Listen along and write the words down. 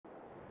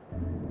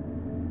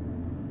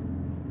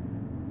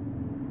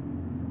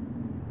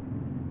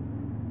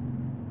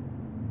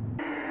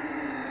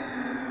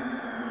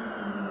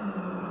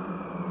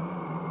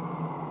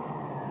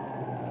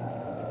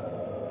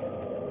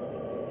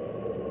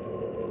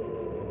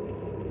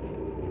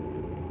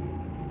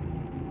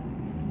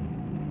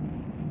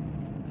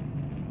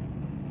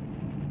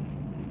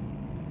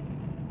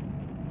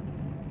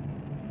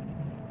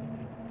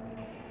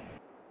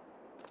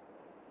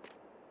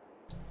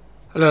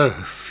Hello,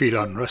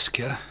 Felon, Rusk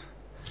here.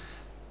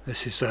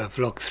 This is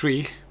vlog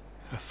 3.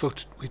 I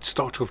thought we'd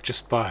start off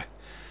just by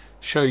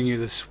showing you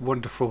this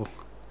wonderful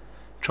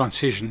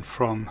transition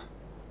from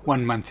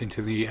one month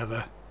into the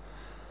other,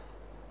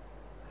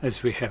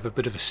 as we have a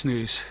bit of a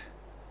snooze.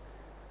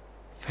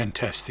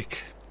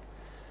 Fantastic.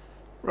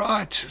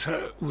 Right,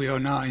 so we are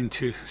now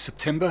into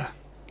September.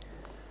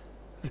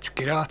 Let's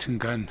get out and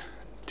go and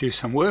do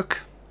some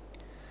work.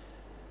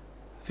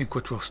 I think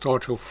what we'll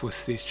start off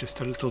with is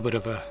just a little bit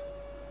of a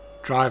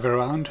drive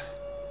around,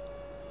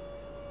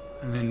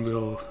 and then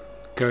we'll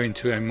go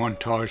into a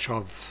montage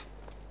of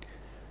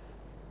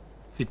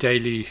the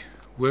daily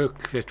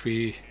work that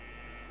the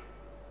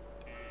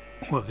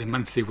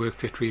monthly work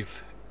that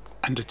we've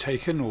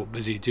undertaken or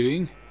busy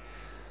doing,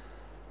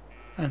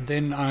 and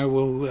then I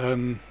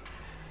will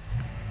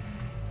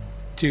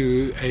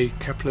do a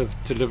couple of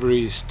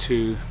deliveries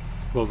to,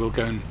 we'll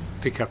go and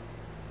pick up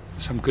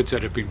some goods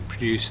that have been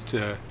produced.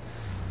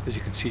 As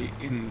you can see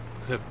in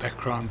the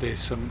background, there's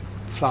some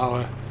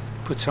flour,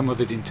 put some of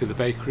it into the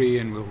bakery,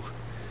 and we'll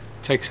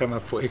take some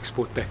up for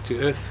export back to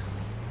Earth.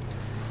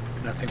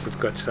 And I think we've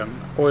got some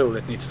oil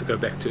that needs to go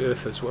back to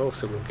Earth as well,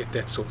 so we'll get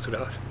that sorted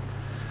out.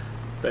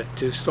 But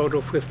to start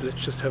off with, let's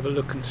just have a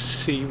look and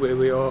see where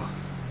we are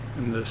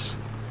in this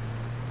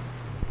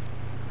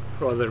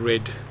rather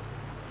red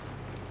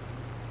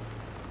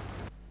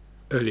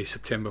early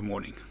September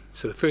morning.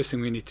 So the first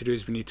thing we need to do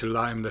is we need to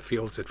lime the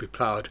fields that we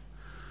ploughed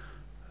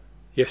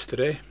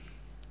yesterday,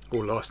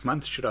 or last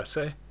month should I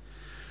say.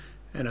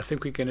 And I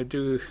think we're going to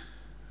do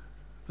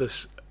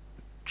this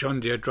John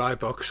Deere dry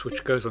box,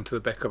 which goes onto the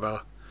back of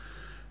our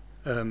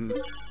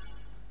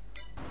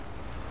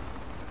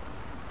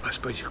I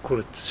suppose you call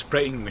it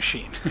spraying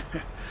machine.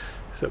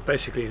 So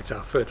basically it's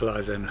our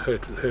fertilizer and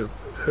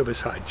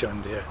herbicide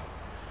John Deere.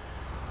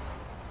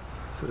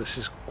 So this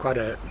is quite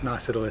a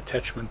nice little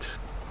attachment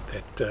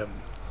that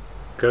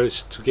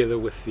goes together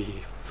with the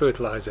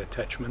fertilizer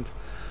attachment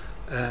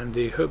and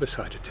the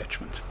herbicide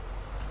attachment.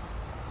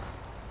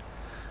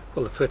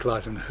 Well, the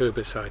fertilizer and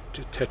herbicide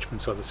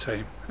attachments are the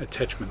same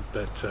attachment,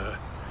 but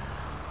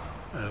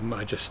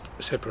I just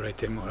separate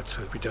them out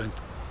so we don't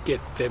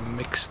get them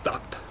mixed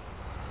up.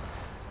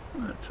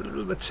 It's a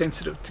little bit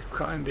sensitive to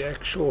find the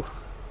actual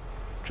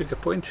trigger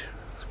point.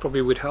 This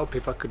probably would help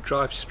if I could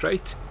drive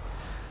straight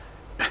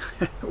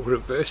or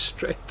reverse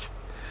straight.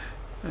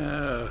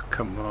 Oh,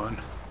 come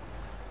on.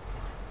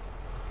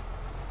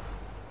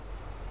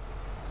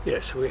 Yeah,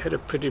 so we had a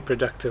pretty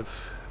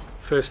productive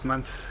first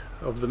month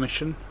of the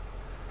mission.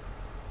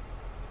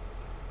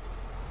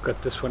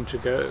 Got this one to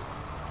go,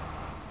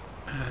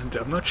 and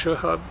I'm not sure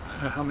how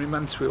many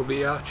months we'll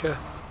be out here,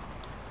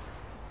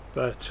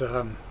 but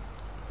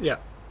yeah,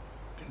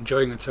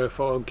 enjoying it so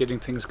far, getting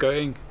things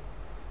going.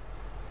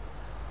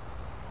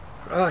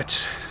 Right,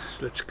 so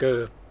let's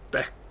go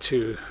back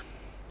to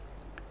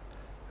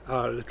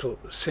our little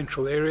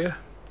central area,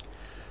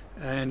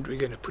 and we're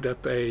going to put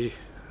up a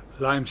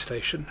lime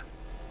station.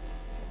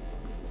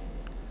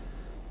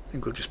 I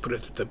think we'll just put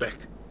it at the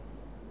back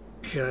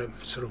here,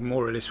 sort of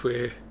more or less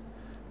where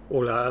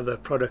all our other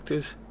product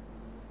is.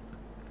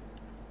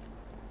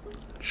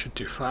 Should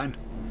do fine.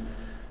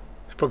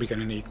 It's probably going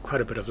to need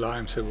quite a bit of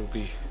lime, so we'll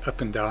be up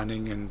and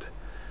downing and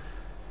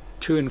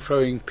to and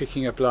froing,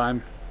 picking up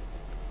lime.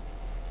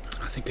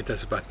 I think it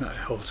does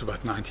holds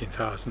about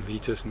 19,000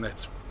 litres, and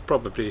that's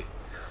probably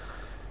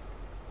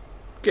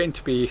going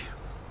to be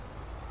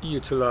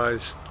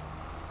utilised,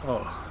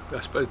 I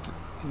suppose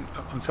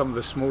on some of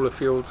the smaller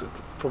fields it'll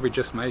probably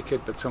just make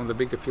it, but some of the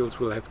bigger fields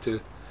we'll have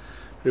to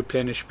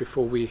replenish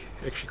before we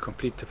actually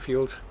complete the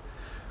fields.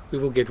 We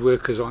will get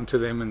workers onto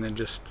them and then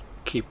just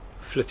keep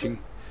flitting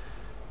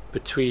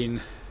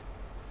between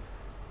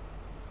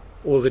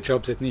all the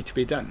jobs that need to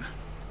be done.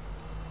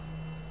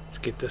 Let's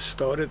get this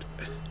started.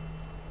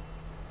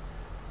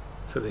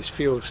 So there's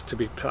fields to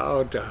be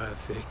ploughed. I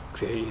think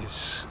there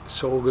is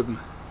sorghum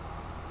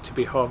to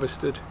be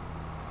harvested.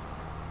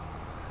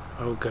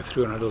 I'll go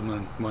through a little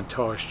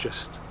montage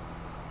just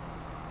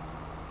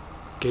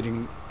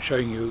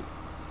showing you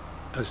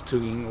us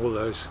doing all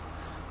those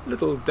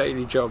little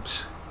daily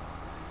jobs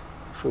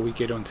before we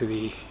get onto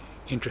the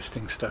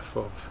interesting stuff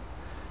of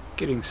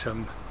getting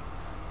some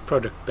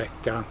product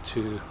back down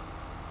to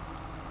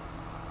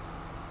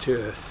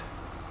Earth.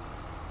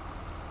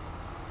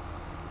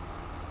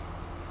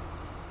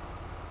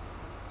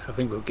 So I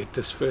think we'll get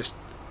this first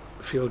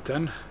field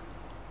done.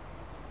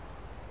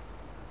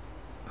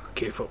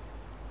 Careful,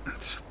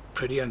 it's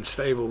pretty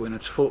unstable when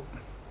it's full.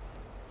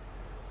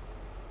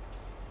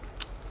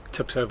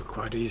 Tips over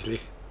quite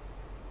easily.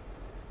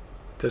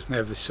 Doesn't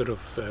have the sort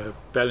of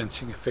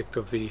balancing effect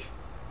of the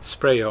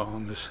spray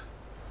arms.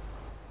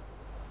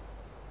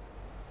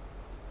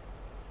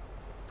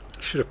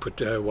 Should have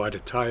put wider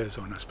tires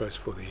on, I suppose,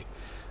 for the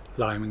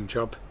liming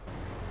job.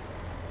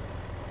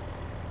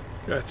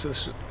 Right, so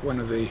this is one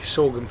of the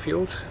sorghum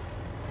fields.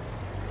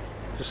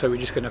 So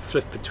we're just going to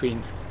flit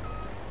between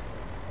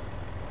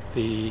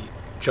the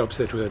jobs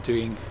that we're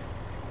doing.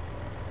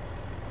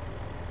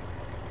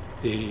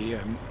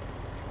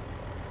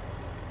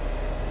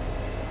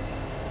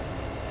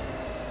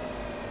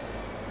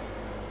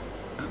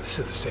 this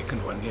is the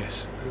second one,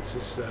 yes. This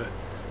is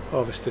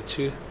harvester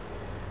 2.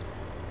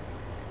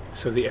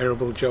 So the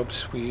arable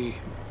jobs, we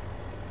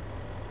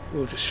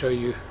will just show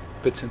you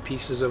bits and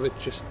pieces of it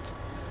just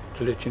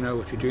to let you know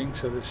what you're doing.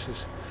 So this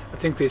is, I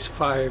think there's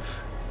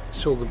 5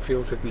 sorghum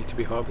fields that need to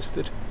be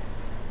harvested.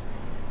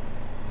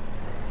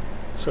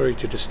 Sorry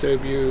to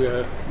disturb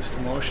you,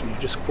 Mr. Marsh, and you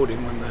just caught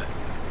him on the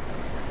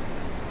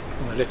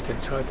left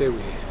hand side there.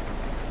 We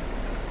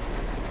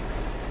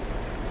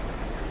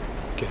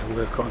gonna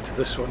work onto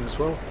this one as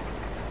well.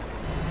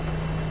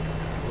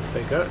 Off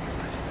they go.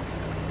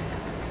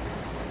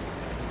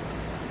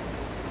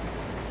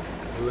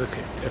 We work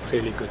at a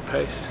fairly good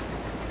pace,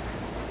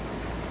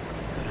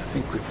 and I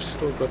think we've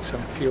still got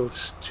some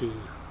fields to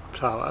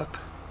plough up,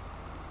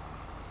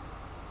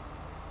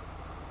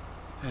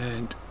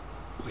 and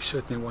we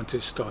certainly want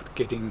to start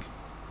getting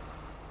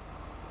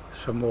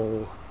some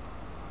more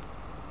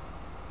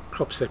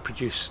crops that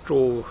produce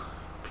straw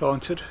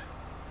planted.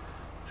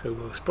 So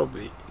we'll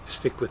probably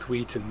stick with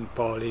wheat and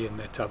barley and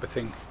that type of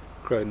thing,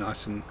 grow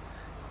nice and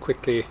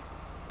quickly.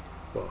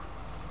 Well,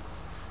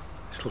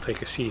 it'll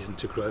take a season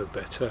to grow,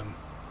 but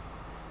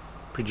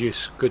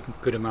produce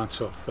good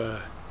amounts of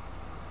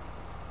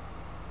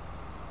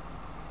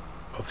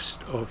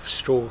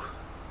straw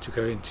to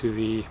go into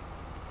the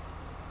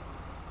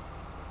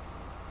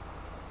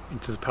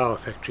power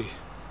factory,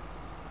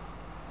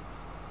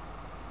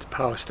 the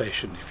power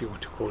station, if you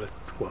want to call it.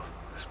 Well,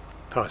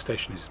 power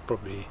station is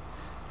probably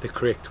the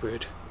correct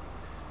word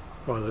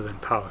rather than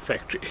power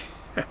factory.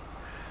 There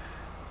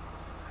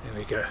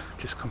we go,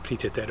 just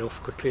completed that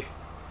off quickly.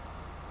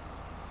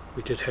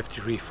 We did have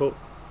to refill,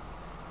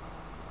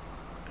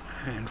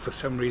 and for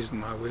some reason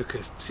my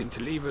workers seem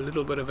to leave a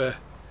little bit of a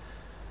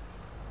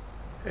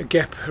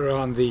gap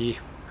around the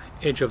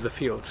edge of the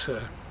field,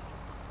 so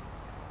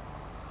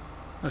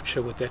not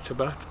sure what that's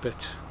about,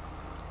 but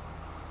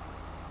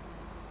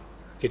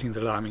getting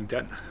the liming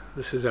done.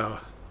 This is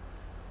our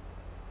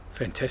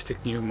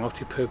fantastic new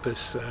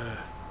multi-purpose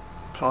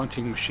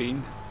planting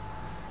machine,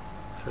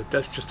 so it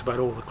does just about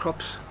all the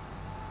crops.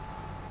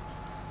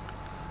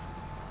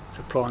 It's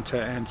a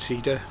planter and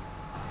seeder.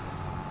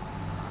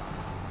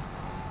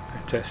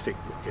 Fantastic.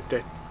 We'll get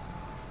that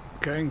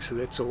going, so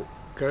that's all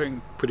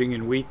going. Putting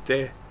in wheat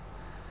there,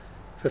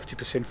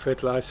 50%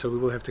 fertilized, so we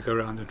will have to go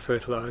around and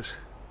fertilize.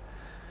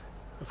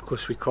 Of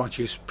course we can't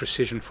use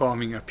precision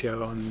farming up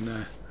here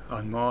on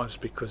Mars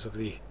because of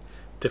the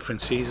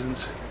different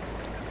seasons.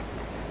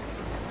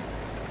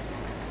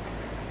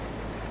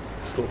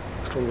 Still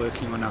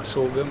working on our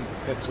sorghum.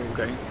 That's all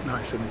going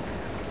nice and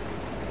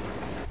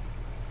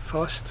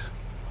fast.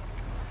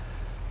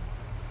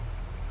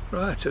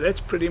 Right, so that's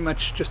pretty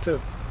much just a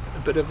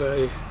bit of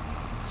a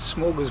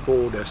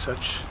smorgasbord as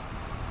such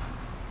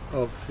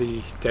of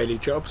the daily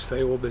jobs.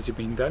 They're all busy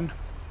being done.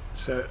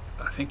 So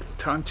I think it's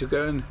time to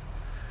go and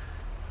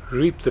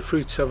reap the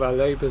fruits of our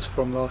labours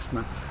from last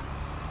month.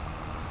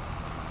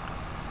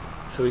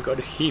 So we got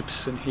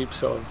heaps and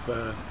heaps of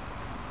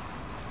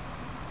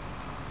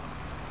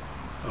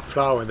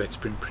flour that's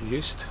been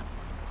produced.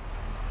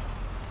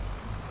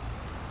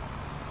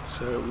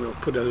 So we'll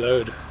put a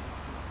load,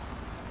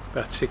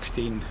 about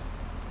 16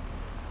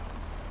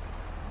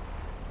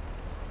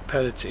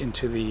 pallets,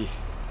 into the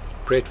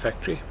bread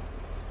factory.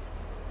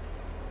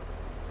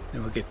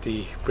 Then we'll get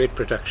the bread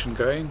production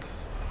going,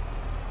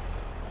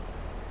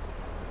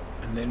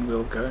 and then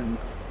we'll go and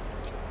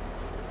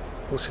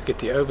also get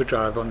the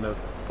overdrive on the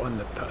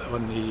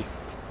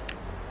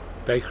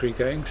bakery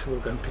going. So we'll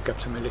go and pick up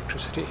some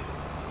electricity.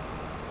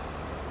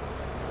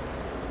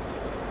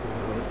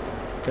 We'll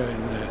go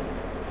and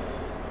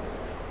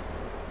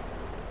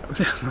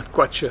I'm not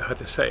quite sure how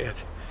to say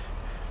it.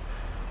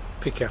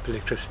 Pick up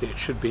electricity. It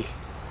should be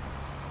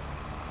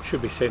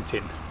sent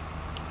in.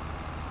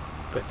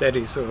 But that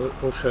is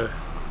also,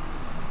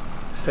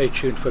 stay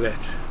tuned for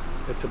that.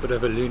 It's a bit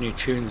of a Looney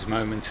Tunes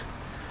moment.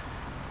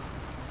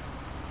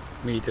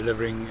 Me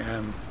delivering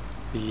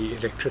the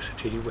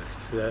electricity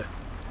with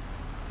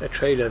a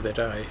trailer that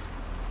I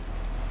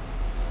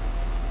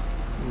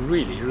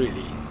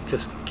really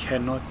just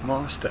cannot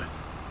master.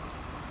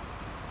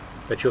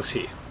 But you'll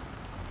see.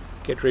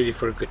 Get ready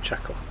for a good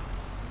chuckle.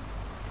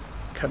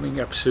 Coming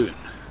up soon.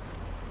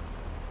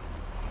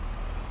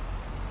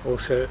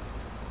 Also,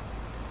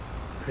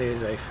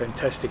 there's a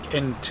fantastic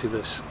end to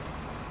this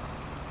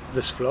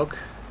vlog,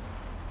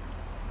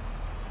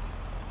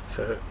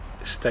 so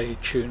stay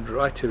tuned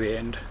right to the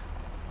end,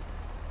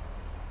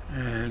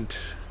 and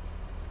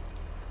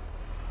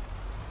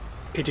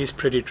it is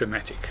pretty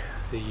dramatic,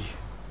 the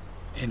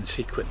end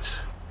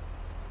sequence.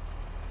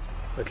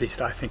 At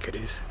least I think it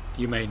is.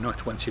 You may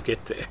not once you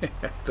get there,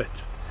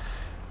 but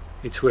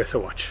it's worth a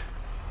watch.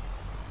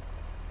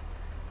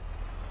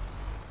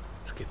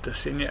 Let's get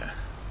this in here.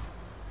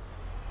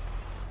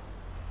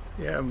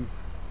 Yeah,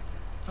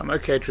 I'm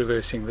okay at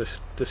reversing this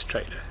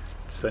trailer.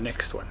 It's the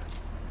next one.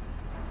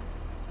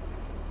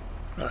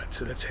 Right,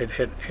 so let's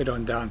head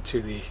on down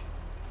to the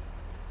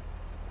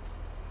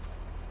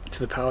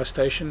power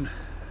station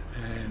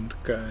and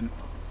go and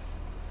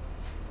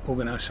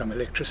organize some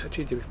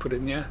electricity to be put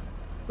in here.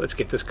 let's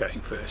get this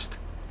going first.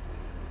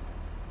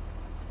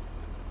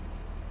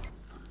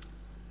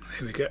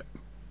 There we go.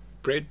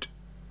 Bread.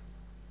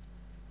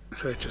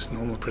 So it's just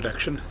normal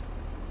production.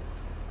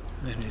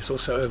 And then there's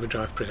also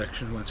overdrive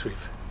production once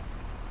we've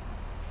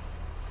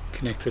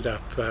connected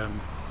up,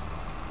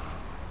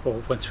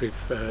 or once we've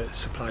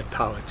supplied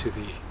power to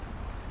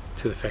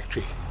the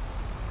factory.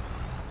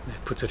 And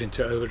it puts it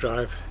into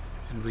overdrive,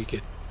 and we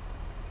get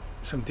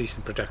some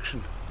decent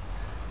production,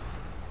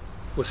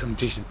 or some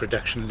decent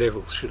production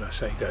levels, should I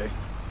say, going.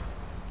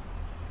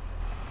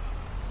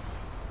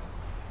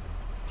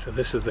 So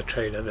this is the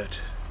trailer that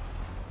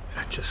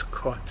I just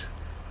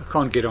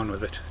can't get on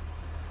with it.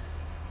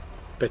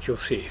 But you'll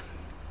see.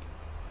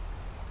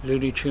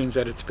 Looney Tunes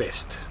at its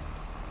best.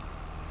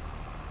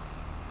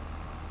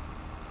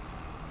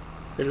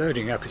 The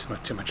loading up is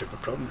not too much of a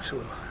problem, so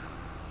we'll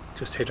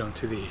just head on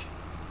to the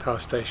power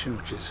station,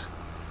 which is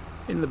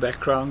in the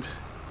background.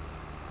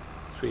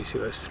 So you see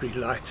those three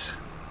lights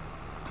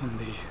on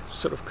the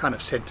sort of kind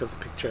of center of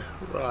the picture,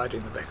 right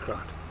in the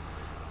background.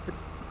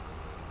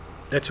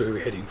 That's where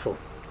we're heading for.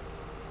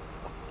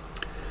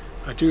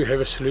 I do have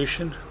a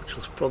solution which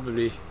will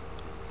probably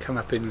come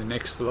up in the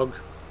next vlog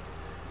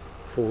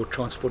for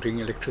transporting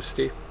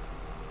electricity,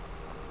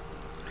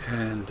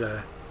 and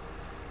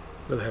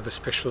we'll have a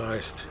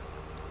specialized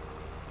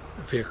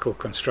vehicle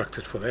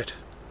constructed for that.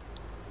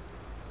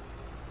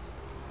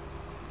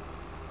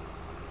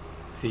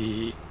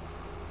 The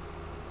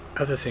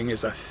other thing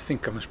is, I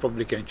think I'm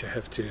probably going to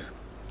have to,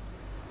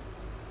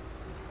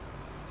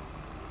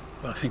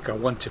 well, I think I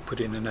want to put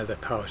in another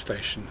power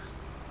station.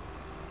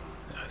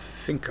 I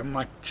think I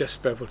might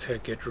just be able to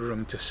get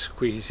room to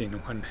squeeze in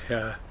one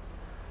here,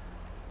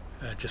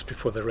 just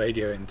before the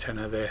radio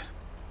antenna there.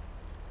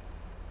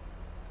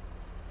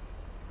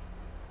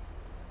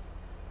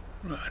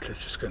 Right,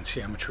 let's just go and see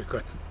how much we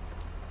got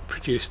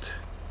produced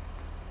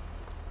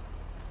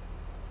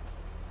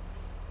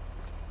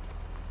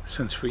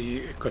since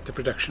we got the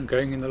production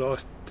going in the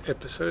last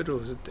episode, or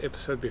was it the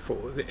episode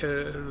before?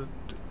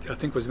 I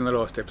think it was in the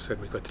last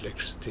episode we got the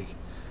electricity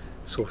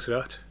sorted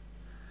out.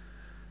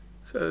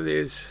 So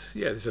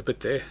there's a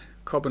bit there.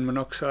 Carbon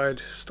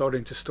monoxide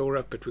starting to store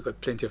up, but we've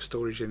got plenty of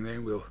storage in there.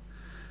 We'll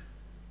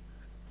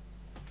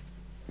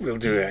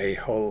do a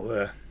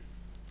whole,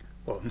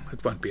 well,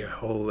 it won't be a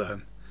whole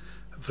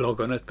vlog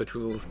on it, but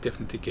we'll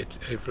definitely get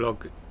a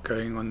vlog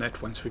going on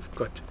that once we've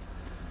got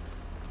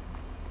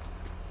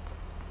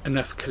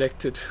enough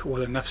collected,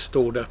 or enough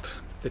stored up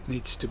that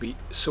needs to be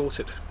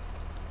sorted.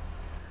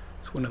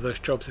 It's one of those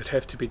jobs that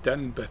have to be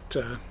done, but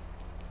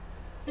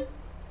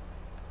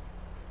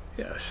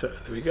yeah, so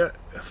there we go,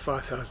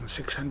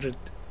 5,600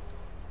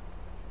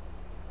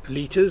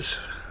 litres.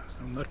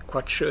 I'm not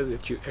quite sure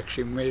that you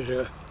actually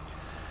measure,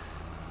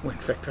 well, in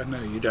fact I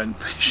know you don't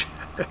measure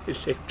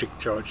electric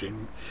charge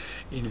in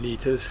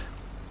litres.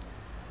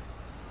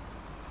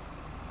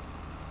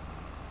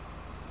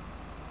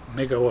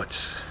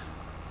 Megawatts,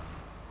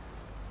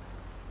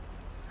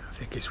 I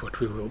think is what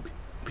we will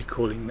be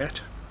calling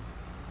that.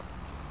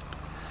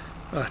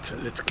 Right, so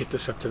let's get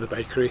this up to the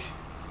bakery.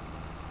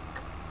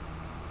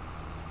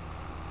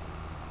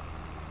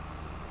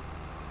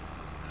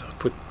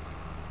 Put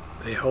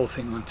the whole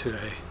thing onto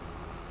a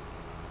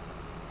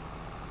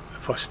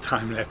fast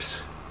time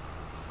lapse.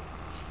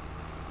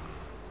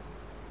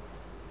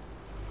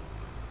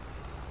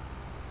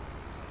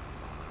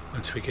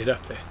 Once we get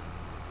up there,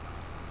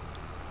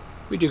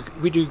 we do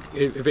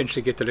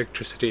eventually get the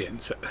electricity in,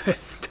 so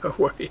don't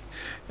worry.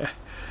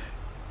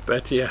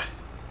 But yeah,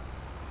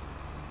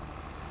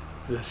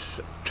 this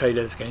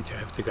trailer is going to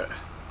have to go.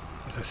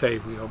 As I say,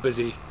 we are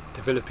busy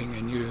developing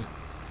a new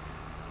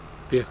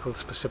vehicle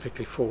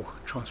specifically for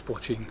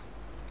transporting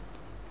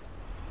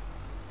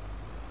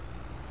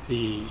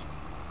the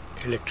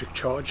electric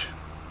charge,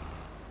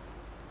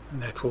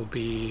 and that will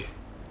be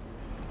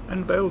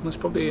unveiled most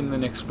probably in the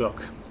next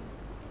vlog.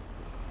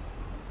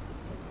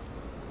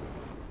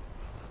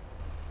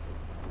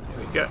 There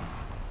we go.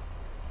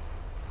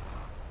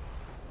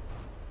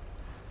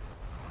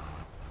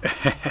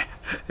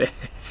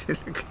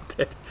 Look at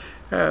that.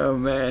 Oh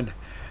man,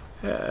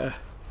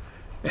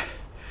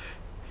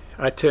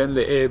 I turned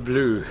the air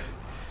blue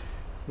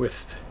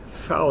with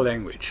foul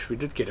language. We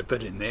did get a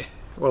bit in there.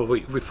 Well,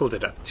 we filled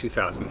it up,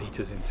 2,000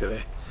 litres into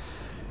there.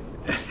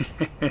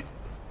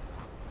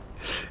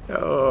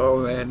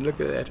 Oh man,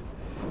 look at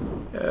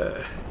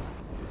that.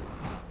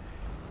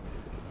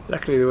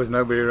 Luckily there was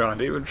nobody around.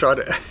 I even tried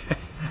to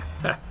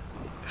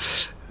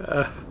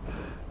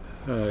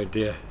oh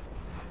dear.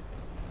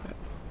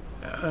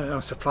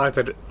 I'm surprised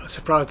I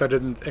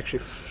didn't actually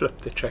flip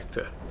the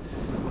tractor.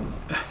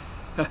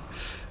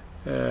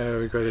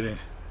 We got it in.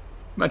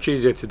 Much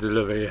easier to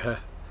deliver, yeah.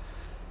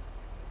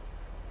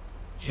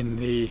 In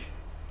the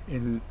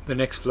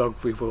next vlog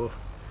we will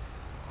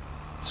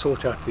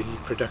sort out the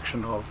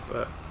production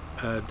of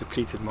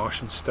depleted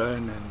Martian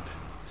stone, and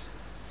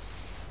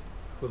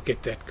we'll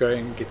get that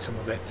going, get some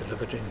of that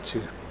delivered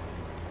into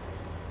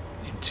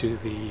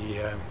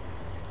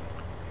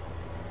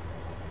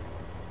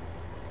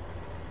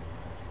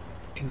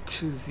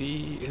into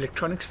the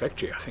electronics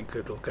factory. I think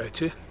it'll go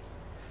to.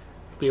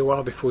 Be a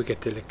while before we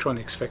get the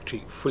electronics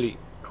factory fully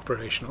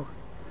operational.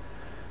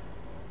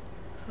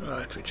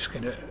 Right, we're just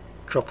going to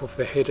drop off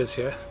the headers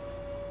here.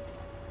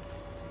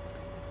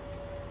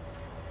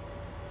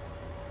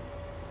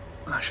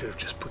 I should have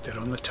just put that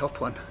on the top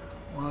one.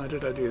 Why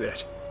did I do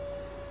that?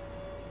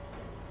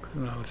 Because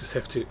now I'll just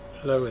have to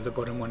lower the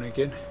bottom one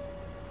again.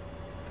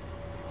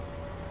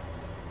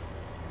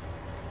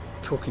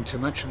 Talking too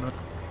much and not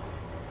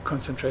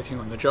concentrating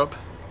on the job.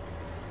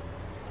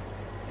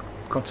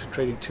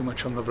 Concentrating too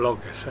much on the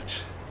vlog as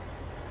such.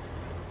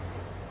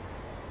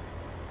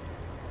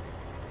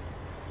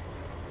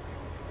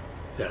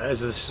 Yeah,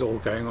 as this is all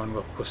going on,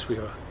 of course we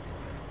are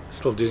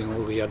still doing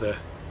all the other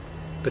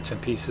bits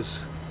and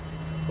pieces.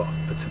 Well,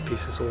 bits and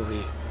pieces, all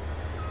the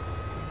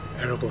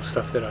arable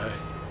stuff that I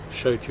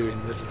showed you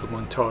in the little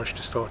montage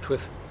to start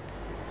with.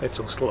 That's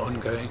all still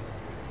ongoing,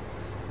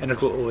 and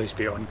it will always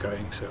be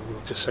ongoing, so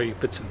we'll just show you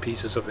bits and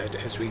pieces of that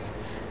as we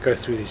go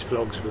through these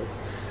vlogs. We'll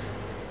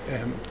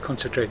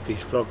concentrate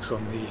these vlogs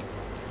on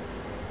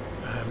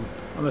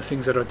the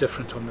things that are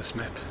different on this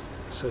map,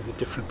 so the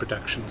different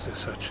productions as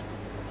such.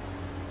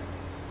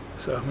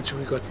 So how much have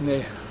we got in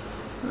there?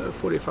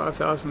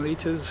 45,000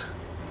 litres.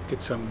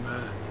 Get some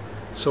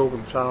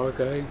sorghum flour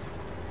going.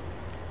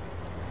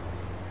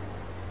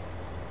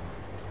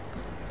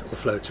 It all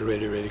floats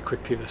really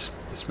quickly, this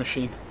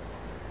machine.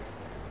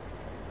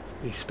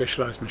 These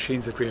specialised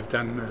machines that we have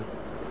done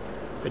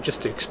are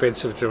just too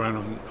expensive to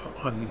run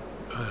on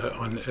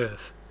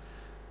Earth.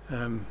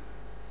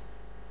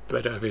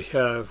 But over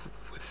here,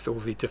 with all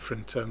the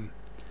different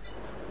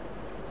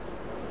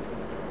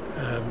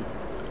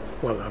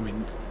well, I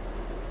mean,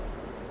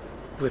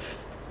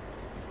 with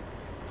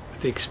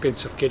the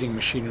expense of getting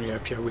machinery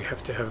up here, we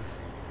have to have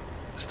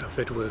stuff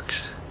that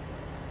works.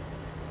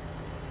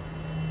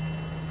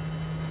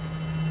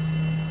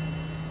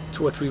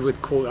 To what we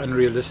would call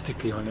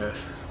unrealistically on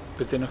Earth.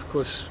 But then of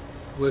course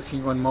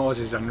working on Mars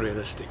is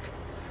unrealistic.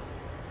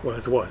 Well,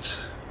 it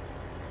was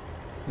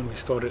when we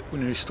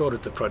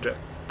started the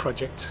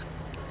project.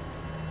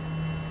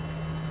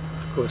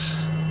 Of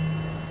course,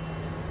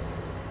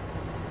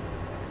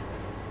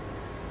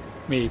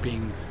 me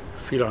being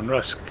Felon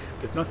Rusk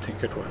did not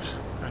think it was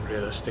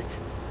unrealistic.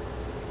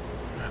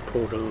 I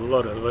poured a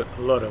lot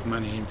of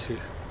money into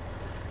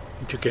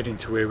getting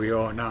to where we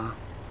are now.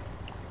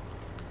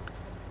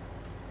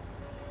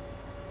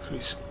 So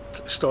we're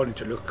starting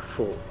to look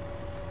for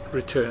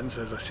returns.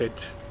 As I said,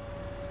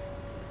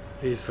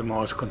 there's the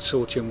Mars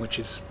Consortium, which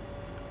is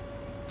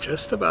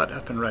just about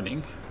up and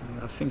running.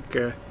 And I think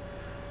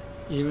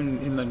even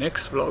in the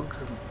next vlog,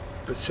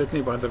 but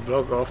certainly by the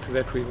vlog after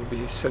that, we will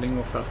be selling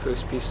off our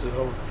first pieces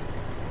of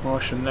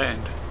Martian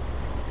land.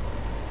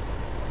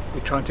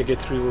 We're trying to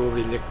get through all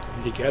the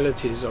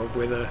legalities of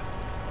whether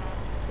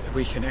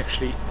we can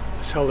actually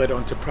sell that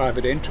onto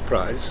private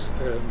enterprise.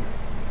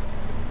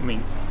 I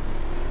mean,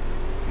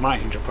 my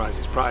enterprise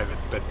is private,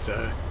 but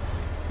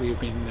we've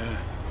been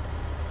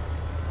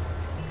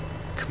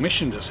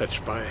commissioned as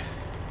such by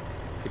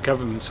the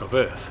governments of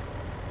Earth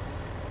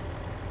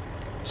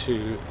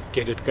to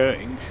get it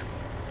going.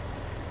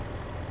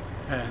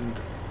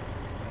 And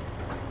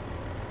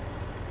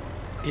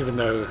even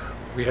though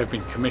we have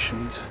been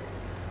commissioned,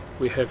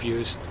 we have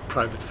used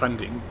private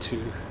funding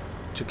to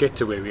get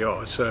to where we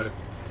are. So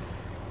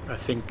I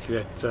think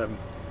that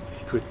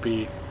it would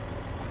be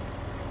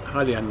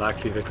highly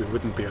unlikely that we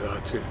wouldn't be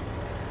allowed to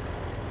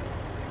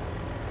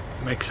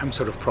make some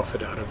sort of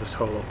profit out of this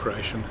whole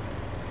operation,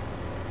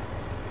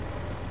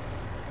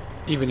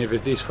 even if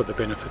it is for the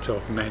benefit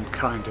of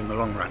mankind in the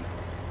long run.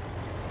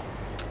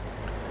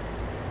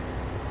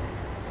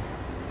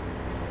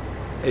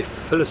 A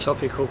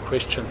philosophical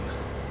question.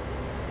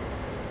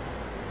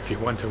 If you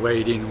want to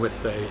wade in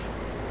with a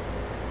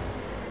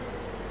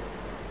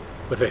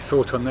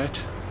thought on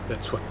that,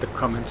 that's what the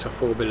comments are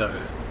for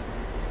below.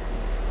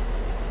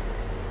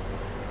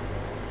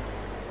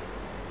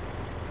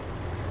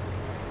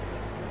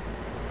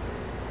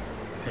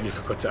 And you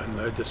forgot to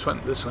unload this one.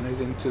 This one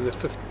is into the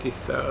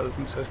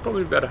 50,000, so it's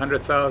probably about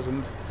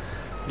 100,000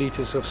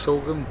 litres of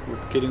sorghum.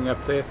 We're getting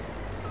up there.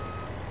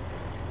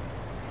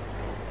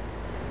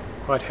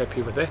 Quite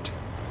happy with that.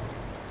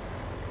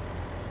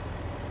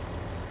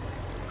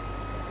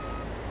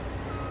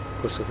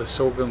 Of course, with the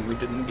sorghum we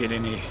didn't get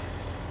any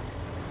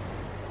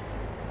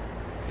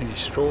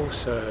straw,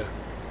 so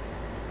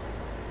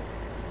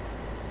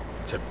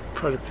it's a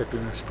product that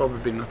we're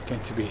probably not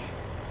going to be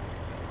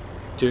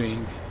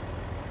doing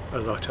a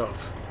lot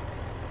of.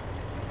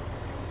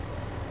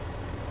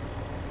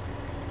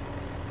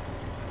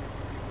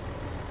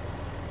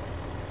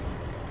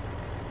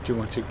 Do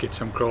want to get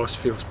some grass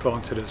fields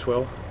planted as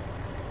well,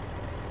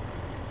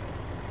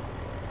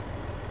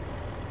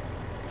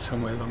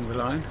 somewhere along the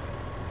line.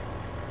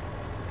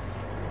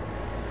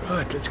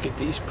 Right, let's get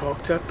these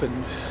parked up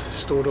and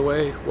stored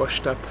away,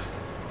 washed up.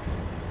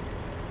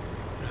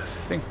 I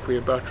think we're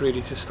about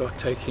ready to start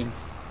taking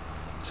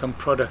some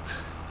product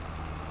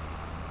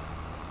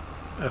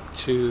up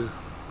to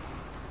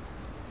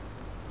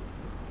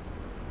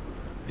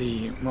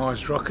the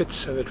Mars rocket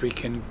so that we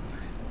can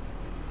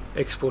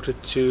export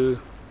it to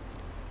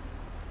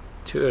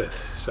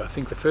Earth. So I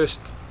think the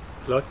first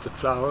lot, the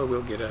flour,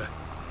 will get a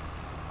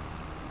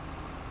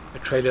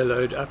trailer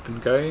load up and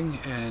going,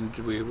 and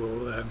we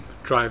will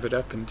drive it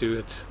up and do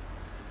it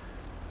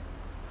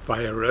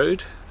via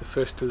road, the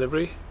first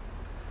delivery.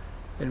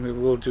 Then we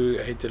will do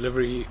a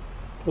delivery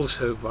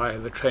also via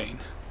the train.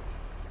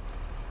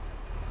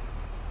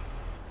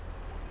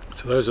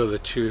 So those are the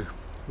two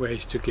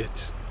ways to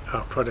get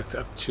our product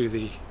up to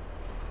the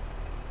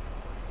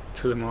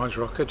Mars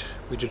rocket.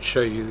 We did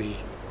show you the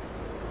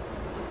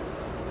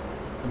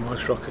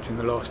Mars rocket in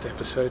the last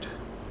episode,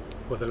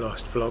 or the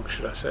last vlog,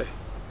 should I say.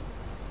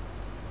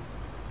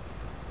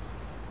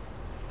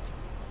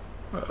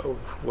 Well,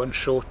 one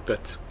short,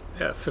 but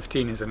yeah,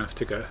 15 is enough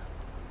to go.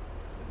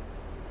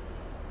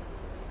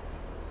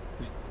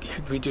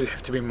 We do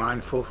have to be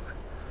mindful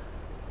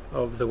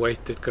of the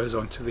weight that goes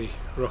onto the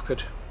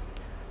rocket.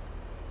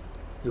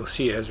 You'll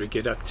see as we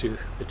get up to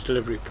the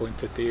delivery point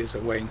that there is a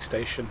weighing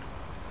station.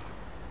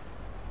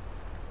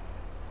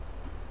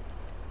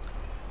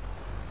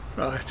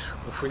 Right,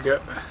 off we go.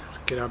 Let's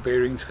get our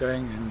bearings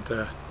going,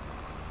 and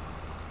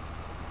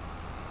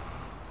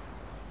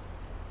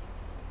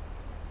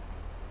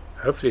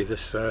hopefully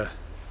this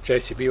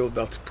JCB will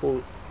be able to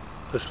pull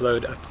this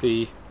load up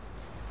the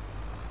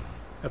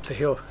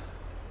hill.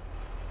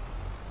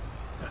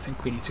 I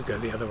think we need to go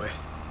the other way.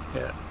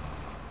 Yeah.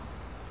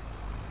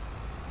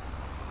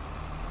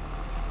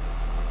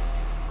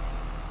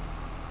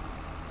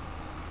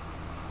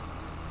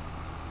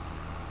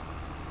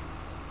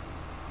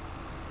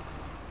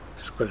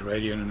 Just got a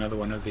radio, and another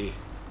one of the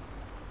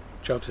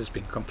jobs has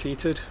been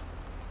completed.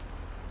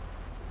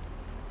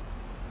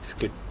 Let's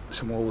get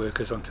some more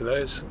workers onto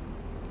those.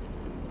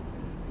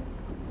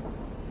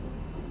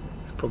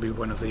 It's probably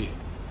one of the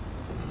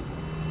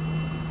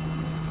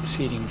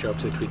seeding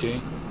jobs that we're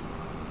doing.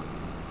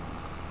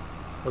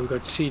 Well, we've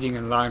got seeding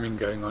and liming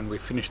going on. We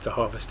finished the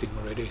harvesting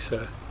already,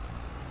 so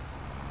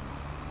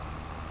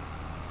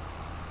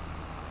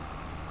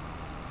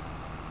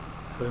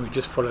then we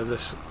just follow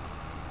this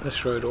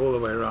road all the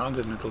way around,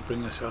 and it'll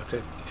bring us out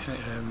at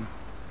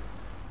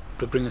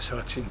it'll bring us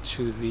out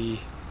into the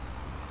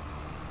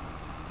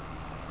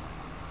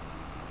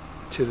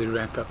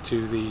ramp up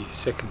to the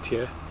second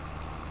tier. You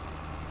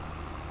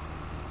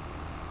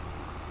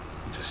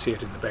can just see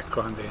it in the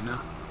background there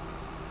now.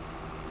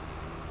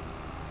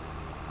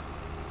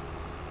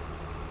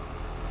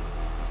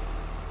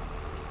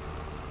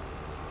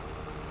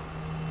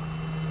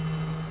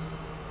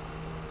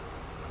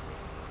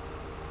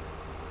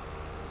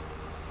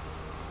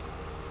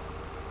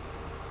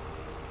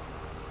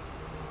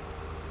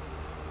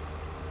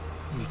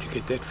 Need to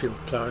get that field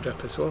ploughed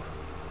up as well.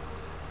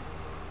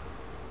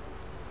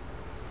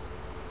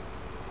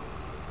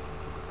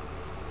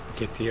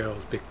 Get the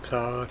old big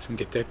plough out and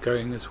get that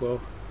going as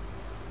well.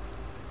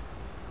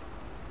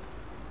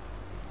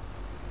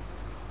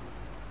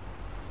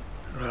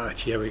 Right,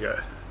 here we go.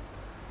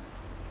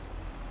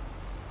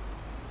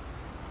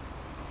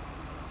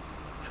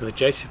 So the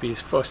JCB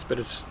is fast, but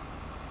it's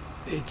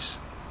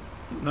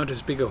not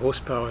as big a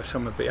horsepower as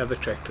some of the other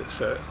tractors,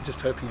 so I'm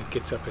just hoping it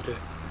gets up at a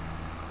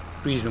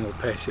reasonable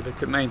pace. If it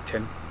can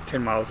maintain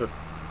 10 miles, if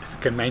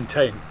it can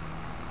maintain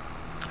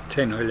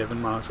 10 or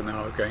 11 miles an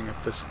hour going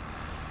up this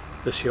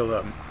hill,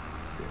 I'm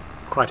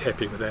quite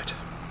happy with that.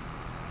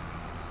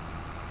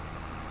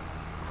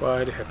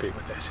 Quite happy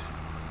with that.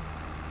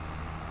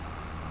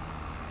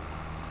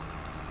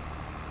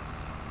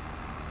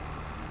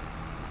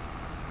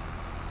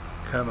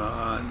 Come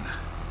on.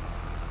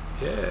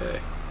 Yeah.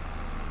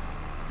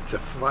 It's a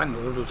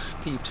final little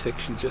steep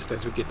section just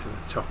as we get to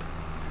the top.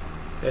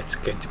 That's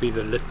going to be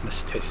the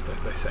litmus test,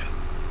 as they say.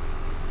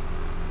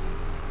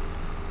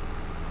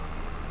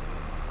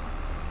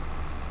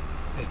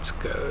 Let's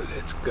go,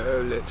 let's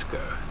go, let's go.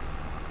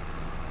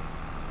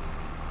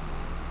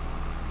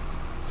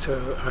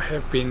 So I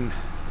have been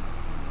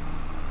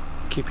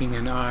keeping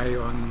an eye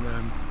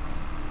on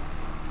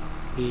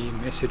the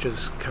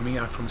messages coming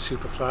out from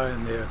Superfly,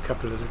 and there are a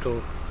couple of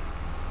little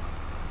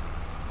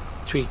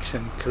tweaks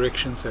and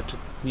corrections that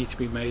need to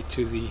be made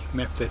to the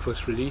map that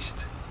was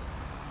released.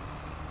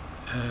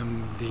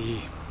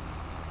 The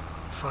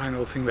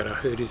final thing that I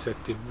heard is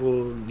that there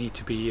will need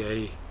to be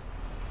a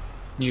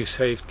new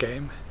saved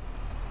game.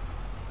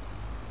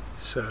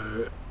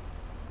 So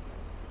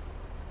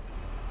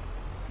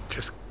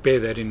just bear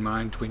that in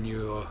mind when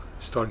you are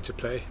starting to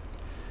play.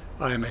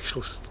 I am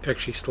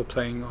actually still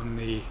playing on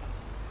the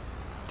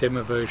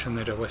demo version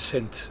that I was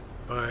sent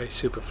by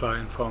Superfly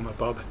and Farmer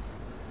Bob.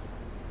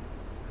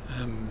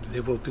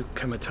 There will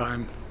come a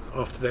time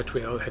after that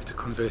where I'll have to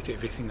convert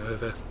everything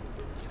over.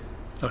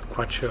 Not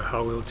quite sure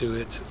how we'll do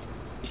it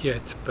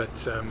yet,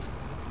 but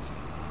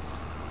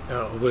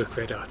I'll work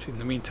that out. In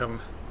the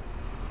meantime,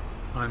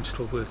 I'm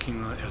still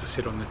working on, as I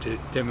said, on the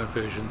demo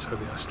version, so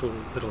there are still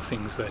little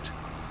things that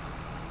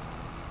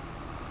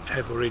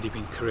have already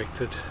been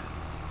corrected,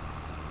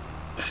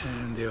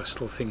 and there are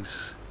still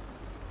things,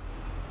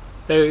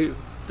 they're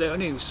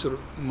only sort of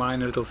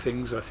minor little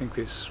things. I think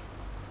there's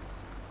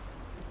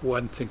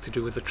one thing to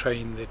do with the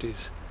train that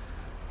is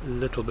a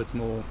little bit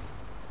more,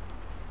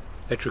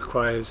 that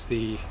requires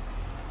the,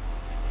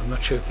 I'm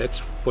not sure if that's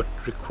what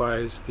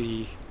requires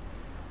the,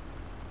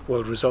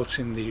 well, results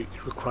in the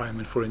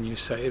requirement for a new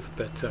save,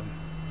 but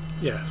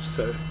yeah,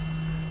 so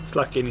it's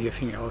like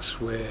anything else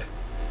where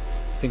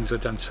things are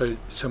done so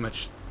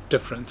much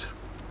different,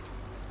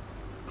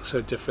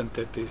 so different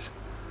that there's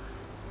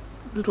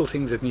little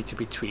things that need to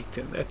be tweaked,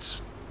 and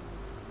that's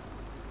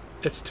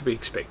to be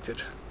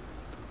expected.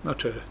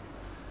 Not a,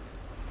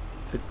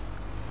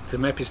 the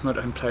map is not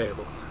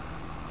unplayable,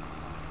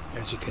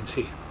 as you can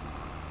see.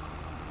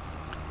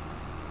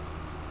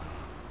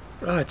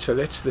 Right, so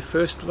that's the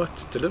first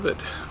lot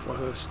delivered while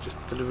I was just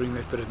delivering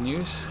that bit of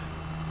news.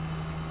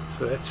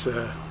 So that's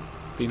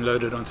been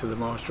loaded onto the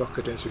Mars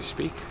rocket as we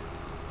speak.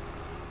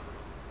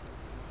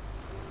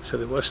 So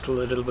there was still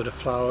a little bit of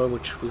flour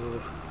which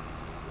we'll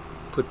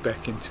put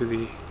back into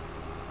the,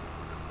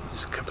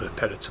 there's a couple of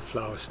pellets of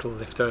flour still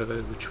left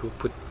over which we'll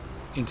put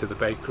into the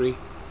bakery,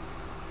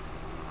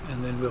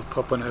 and then we'll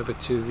pop on over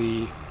to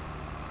the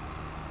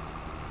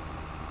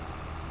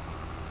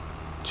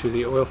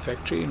oil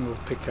factory and we'll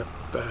pick up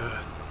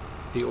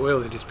the oil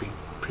that has been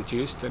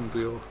produced, and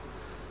we'll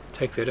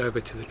take that over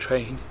to the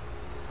train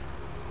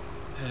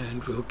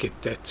and we'll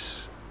get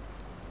that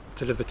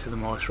delivered to the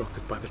Mars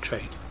rocket by the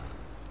train.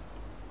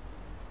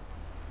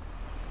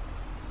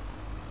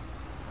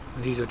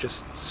 And these are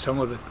just some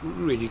of the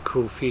really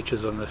cool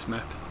features on this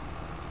map.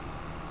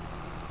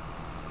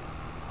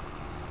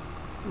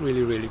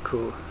 Really, really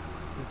cool.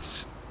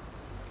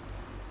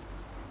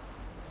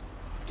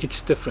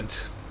 It's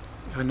different.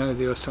 I know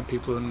there are some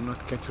people who are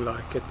not going to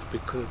like it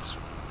because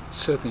it's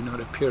certainly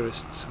not a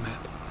purist's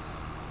map,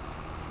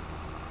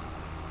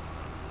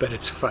 but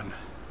it's fun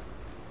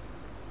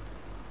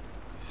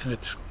and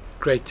it's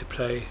great to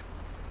play,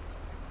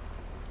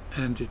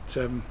 and it's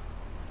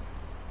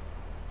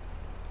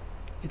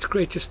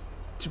great just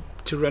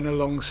to run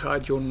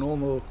alongside your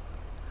normal,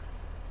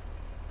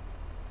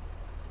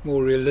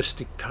 more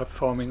realistic type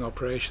farming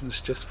operations,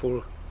 just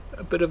for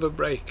a bit of a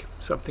break,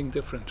 something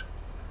different.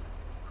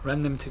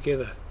 Run them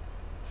together.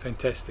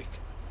 Fantastic.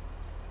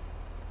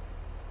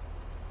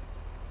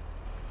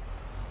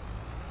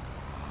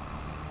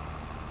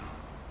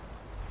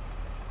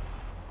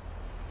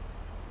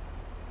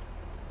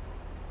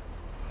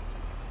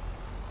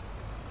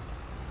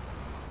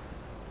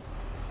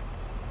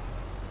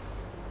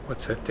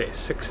 What's that there?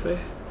 6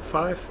 there?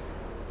 5?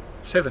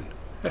 7?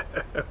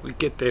 We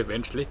get there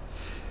eventually.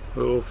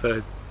 We'll all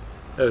throw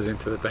those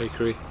into the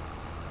bakery.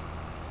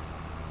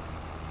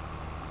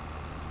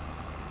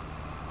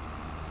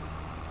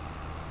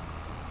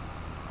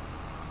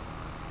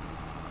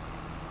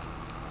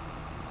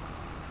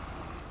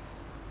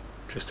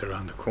 Just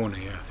around the corner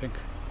here, I think.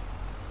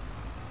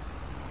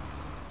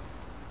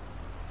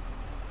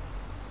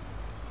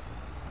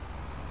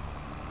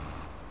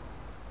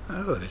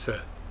 Oh, there's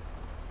a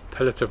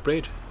pellet of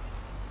bread.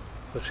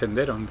 We'll send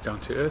that on down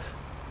to Earth.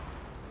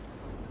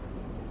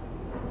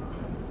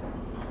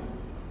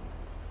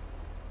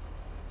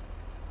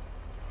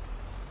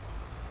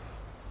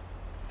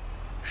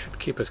 Should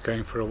keep us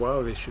going for a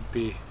while. There should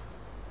be,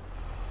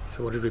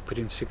 so what did we put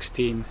in?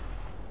 16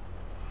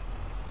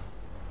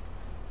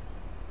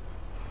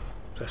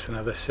 plus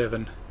another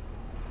 7.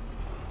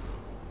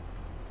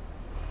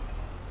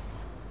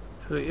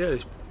 So yeah,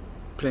 there's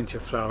plenty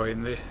of flour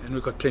in there, and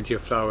we've got plenty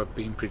of flour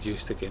being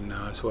produced again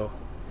now as well.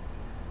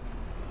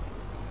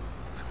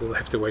 So we'll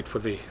have to wait for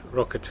the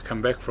rocket to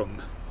come back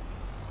from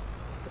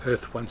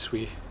Earth once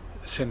we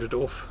send it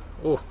off.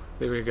 Oh,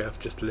 there we go, I've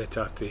just let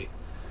out the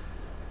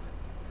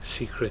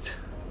secret.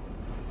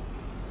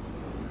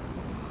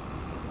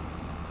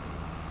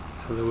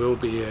 So there will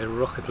be a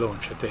rocket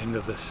launch at the end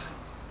of this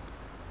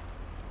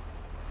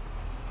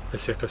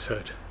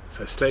episode.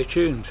 So stay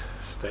tuned,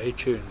 stay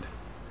tuned.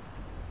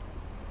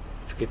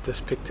 Let's get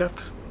this picked up.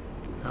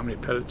 How many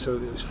pellets? So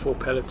there was 4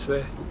 pellets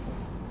there.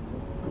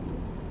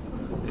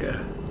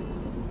 Yeah,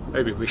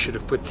 maybe we should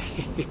have put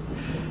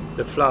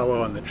the flour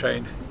on the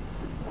train.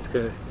 It's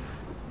gonna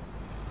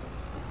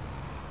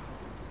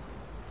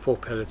 4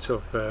 pellets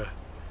of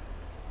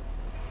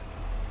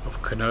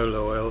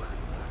canola oil.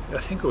 I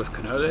think it was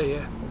canola,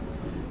 yeah,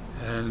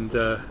 and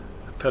a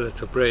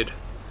pellet of bread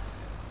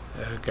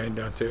going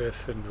down to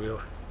Earth, and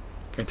we're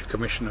going to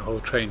commission a whole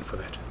train for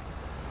that.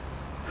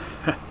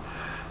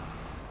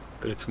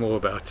 But it's more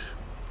about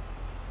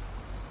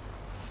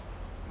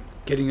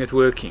getting it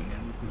working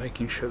and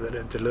making sure that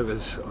it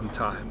delivers on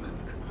time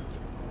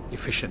and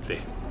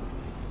efficiently.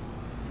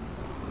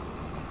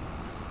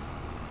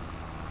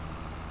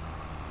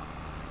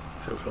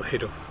 So we'll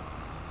head off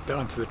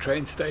down to the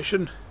train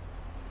station.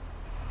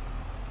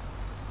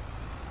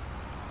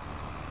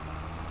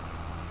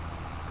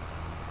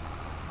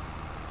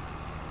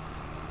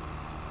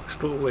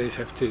 Still always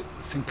have to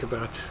think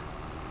about,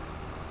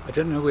 I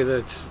don't know whether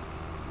it's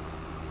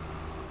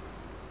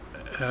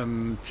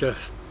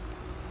just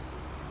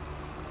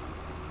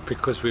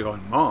because we're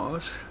on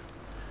Mars,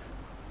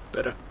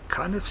 but I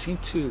kind of seem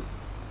to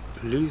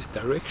lose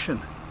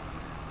direction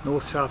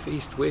north, south,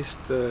 east,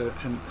 west,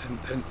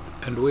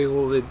 and where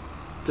all the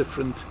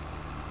different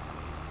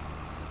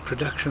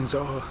productions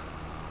are.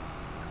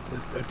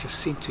 I just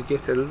seem to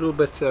get a little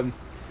bit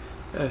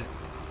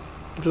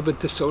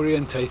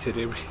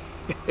disorientated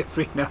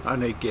every now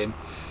and again,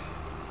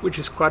 which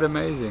is quite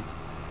amazing.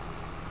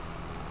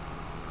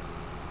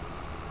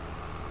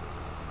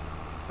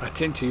 I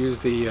tend to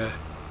use the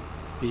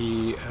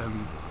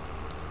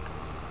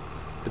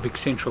big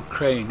central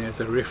crane as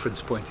a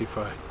reference point if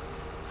I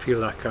feel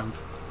like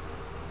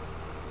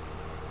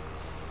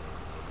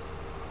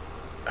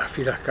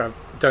I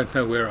don't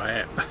know where I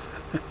am.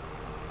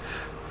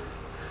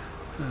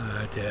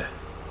 Oh dear,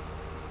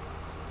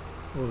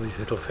 all these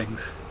little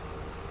things.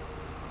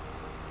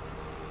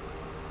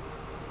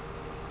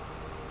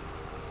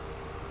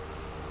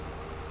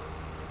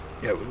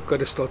 Yeah, we've got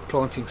to start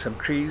planting some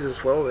trees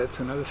as well. That's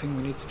another thing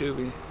we need to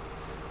do.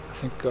 I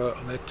think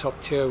on that top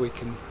tier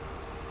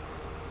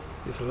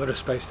there's a lot of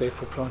space there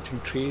for planting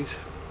trees.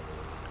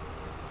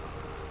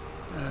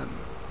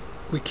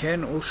 We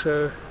can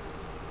also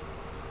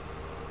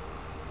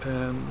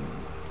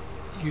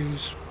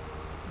use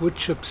wood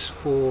chips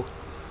for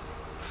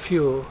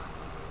fuel,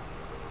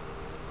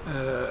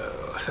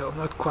 so I'm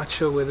not quite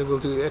sure whether we'll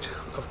do that.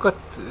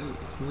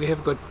 We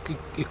have got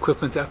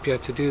equipment up here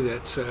to do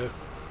that, so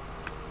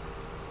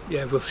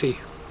yeah, we'll see.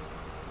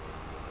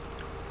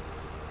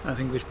 I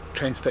think the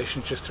train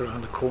station's just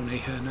around the corner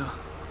here now.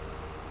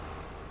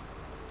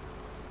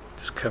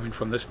 Just coming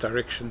from this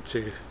direction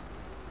to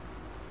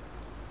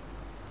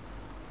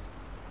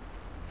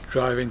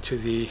drive into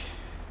the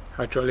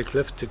hydraulic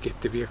lift to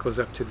get the vehicles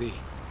up to the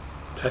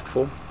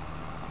platform.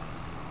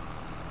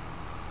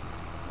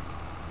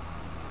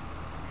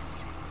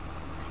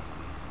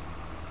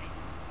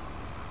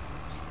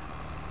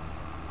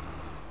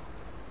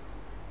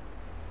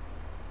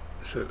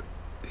 So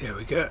here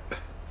we go.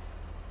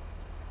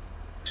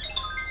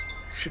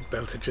 Should be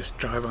able to just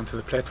drive onto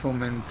the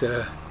platform and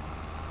there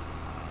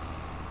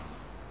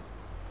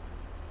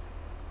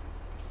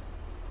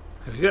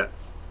we go.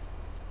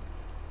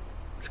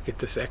 Let's get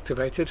this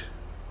activated,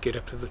 get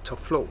up to the top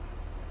floor.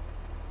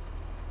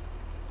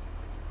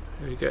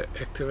 There we go,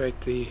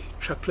 activate the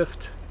truck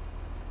lift.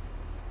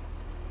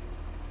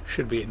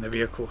 Should be in the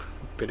vehicle.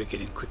 Better get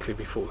in quickly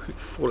before we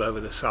fall over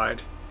the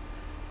side.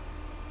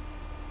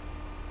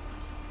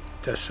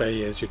 It does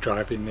say as you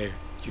drive in there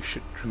you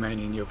should remain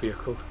in your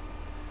vehicle.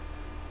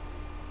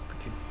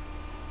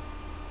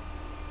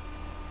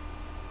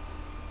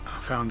 I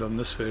found on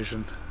this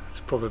version it's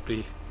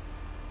probably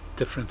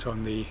different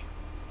on the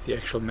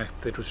actual map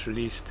that was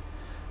released.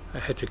 I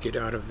had to get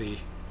out of the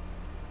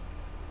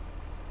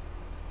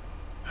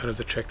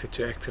tractor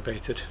to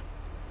activate it.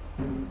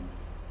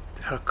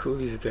 How cool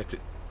is it that the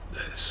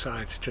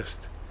sides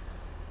just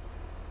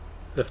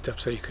lift up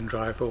so you can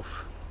drive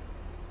off?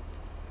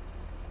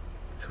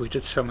 So we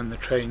did summon the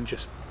train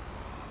just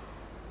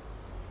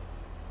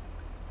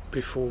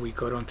before we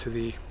got onto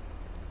the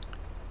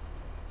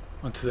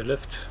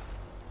lift,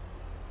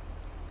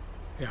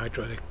 the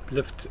hydraulic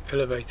lift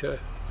elevator,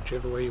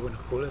 whichever way you want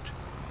to call it.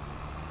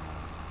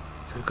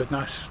 So we've got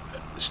nice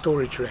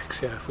storage racks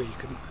here where you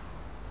can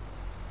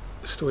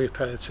store your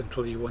pallets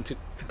until you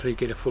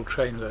get a full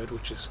train load,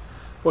 which is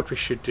what we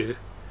should do.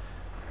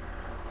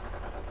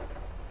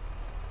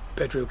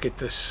 But we'll get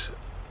this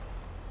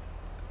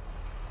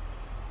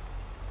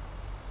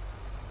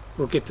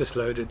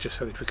loaded just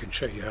so that we can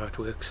show you how it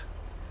works.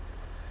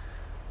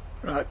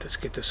 Right, let's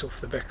get this off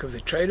the back of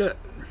the trailer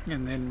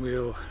and then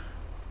we'll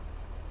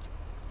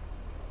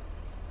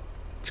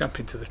jump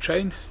into the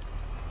train,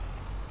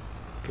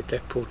 get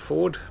that pulled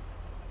forward,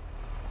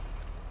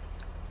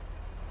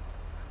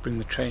 bring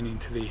the train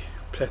into the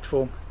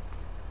platform,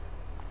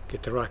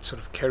 get the right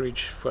sort of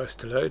carriage for us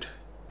to load.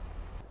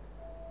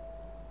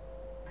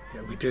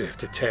 Yeah, we do have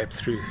to tab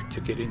through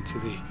to get into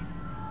the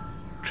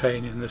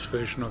train in this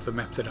version of the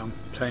map that I'm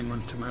playing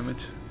on at the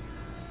moment.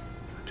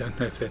 I don't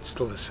know if that's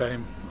still the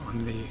same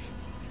on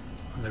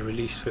the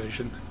release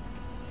version,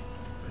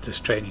 but this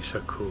train is so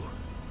cool.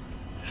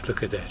 Just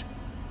look at that.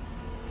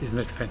 Isn't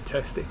it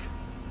fantastic?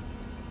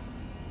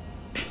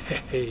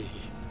 Hey,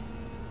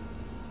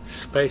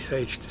 space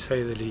age to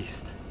say the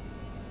least.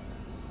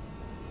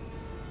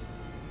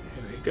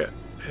 Here we go.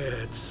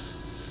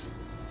 It's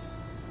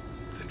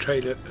the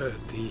trailer,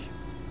 the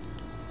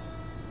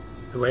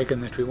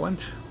wagon that we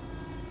want.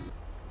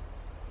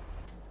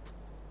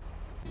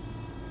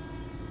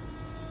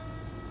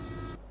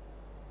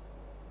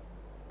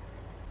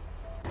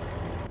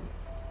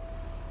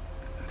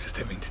 Just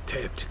having to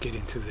tab to get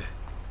into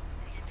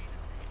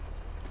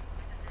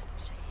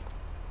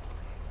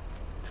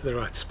the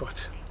right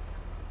spot.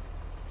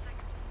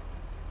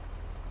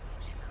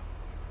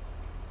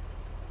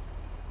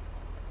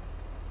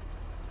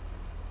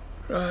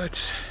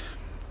 Right,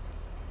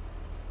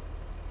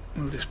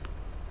 we'll just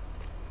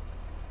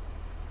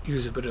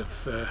use a bit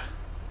of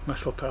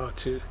muscle power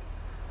to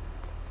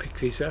pick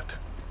these up.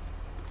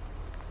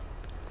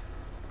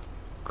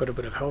 Got a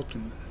bit of help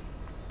and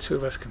two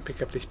of us can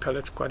pick up these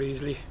pallets quite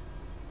easily.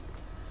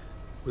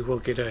 We will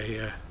get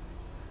a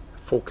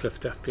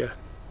forklift up here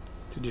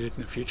to do it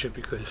in the future,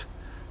 because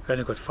we've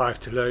only got 5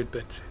 to load,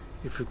 but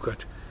if we've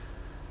got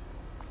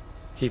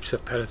heaps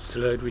of pallets to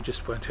load, we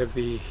just won't have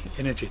the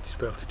energy to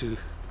be able to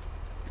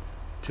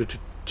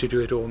do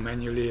it all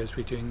manually as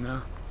we're doing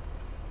now.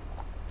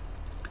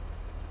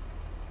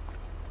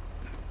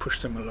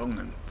 Push them along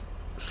and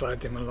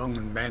slide them along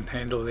and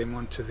manhandle them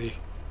onto the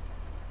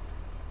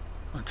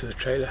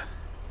trailer,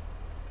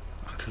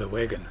 onto the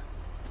wagon.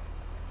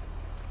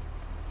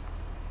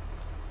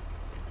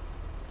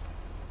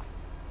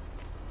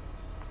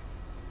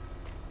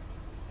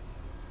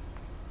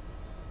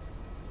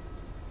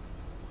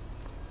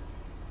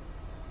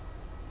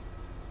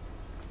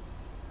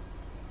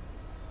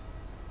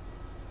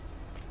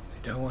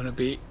 We don't want to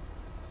be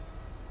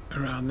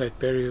around that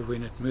barrier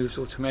when it moves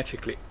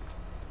automatically.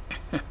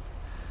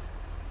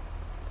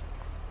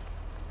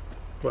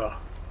 Well,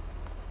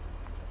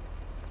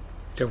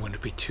 don't want to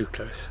be too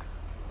close.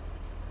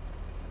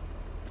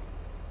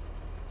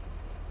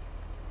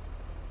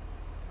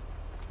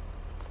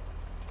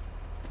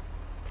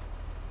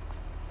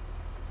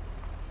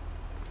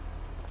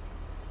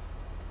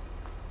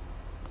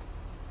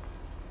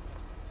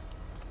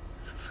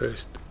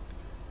 First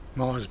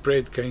Mars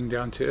bread going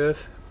down to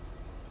Earth.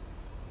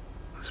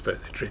 I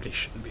suppose it really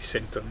shouldn't be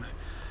sent on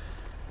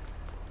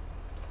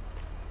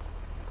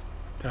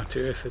down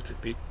to Earth. It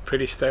would be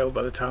pretty stale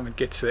by the time it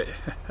gets there.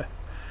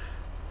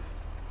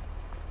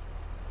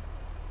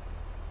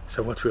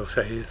 So what we'll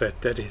say is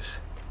that is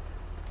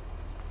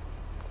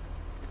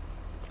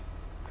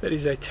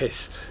a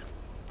test.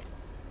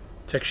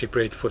 It's actually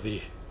bread for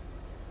the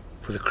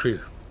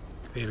crew.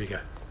 There we go.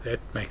 That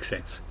makes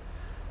sense.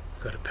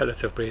 We've got a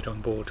pallet of bread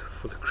on board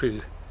for the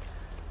crew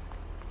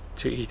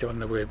to eat on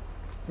the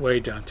way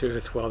down to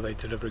Earth while they're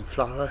delivering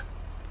flour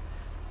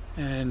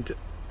and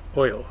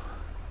oil.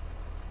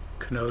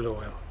 Canola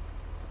oil.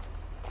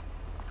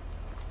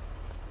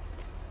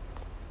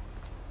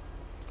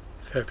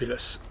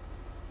 Fabulous.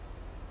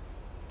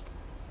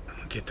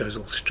 Get those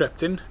all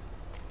strapped in.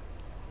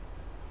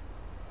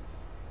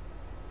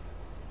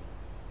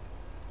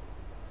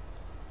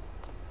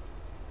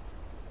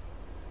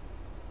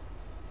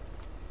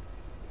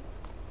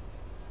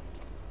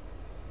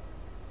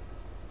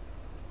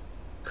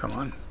 Come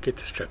on, get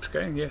the straps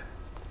going, yeah.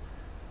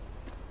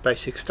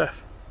 Basic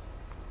stuff.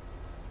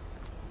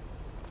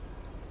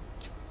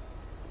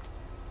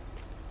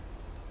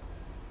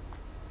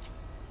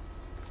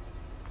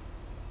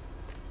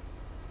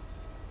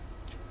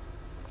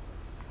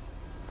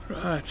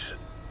 Right,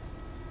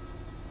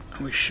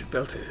 and we should be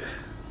able to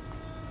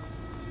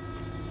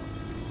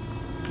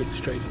get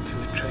straight into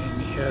the train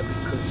here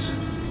because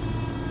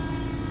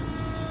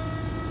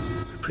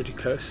we're pretty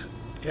close.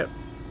 Yep,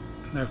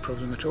 no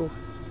problem at all.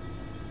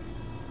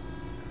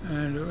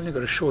 And we've only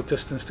got a short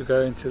distance to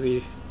go into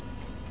the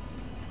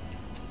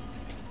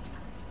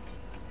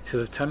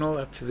tunnel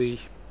up to the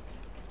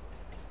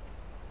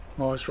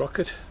Mars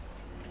rocket.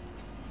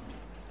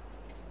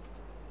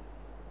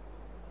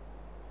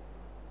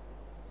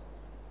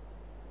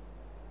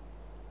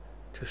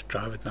 Just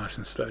drive it nice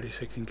and slowly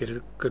so you can get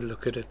a good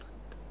look at it.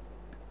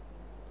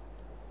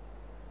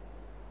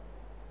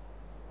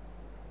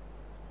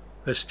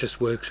 This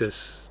just works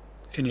as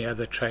any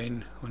other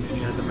train on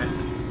any other map.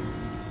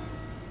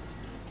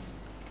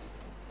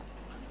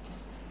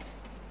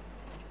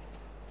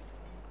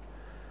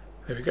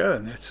 There we go,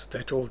 and that's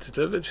that all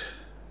delivered.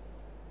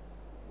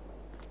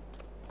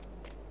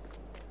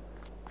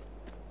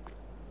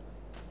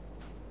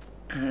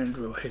 And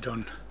we'll head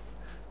on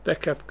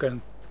back up, go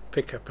and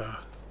pick up our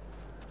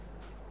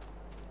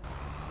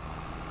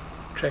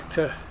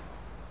tractor.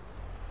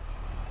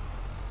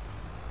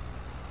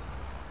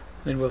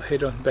 Then we'll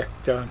head on back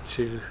down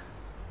to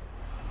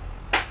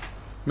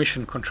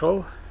mission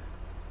control.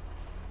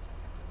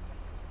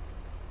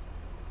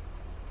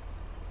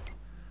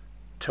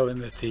 Tell them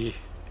that the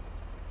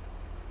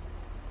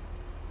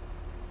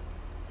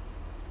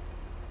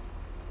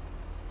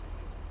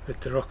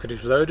rocket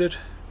is loaded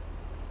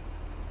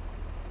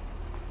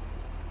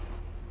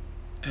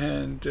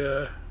and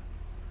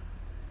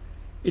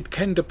it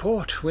can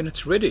depart when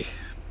it's ready.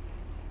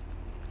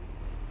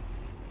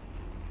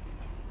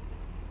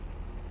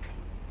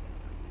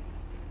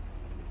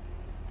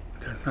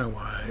 Don't know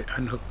why I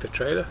unhooked the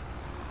trailer,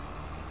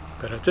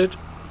 but I did.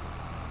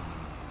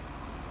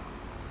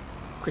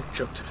 Quick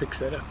job to fix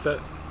that up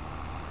though.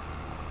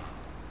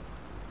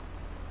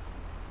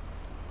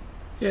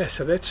 Yeah,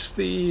 so that's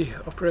the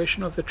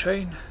operation of the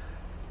train,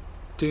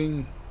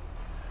 doing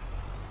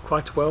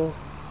quite well,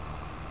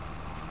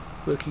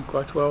 working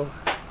quite well.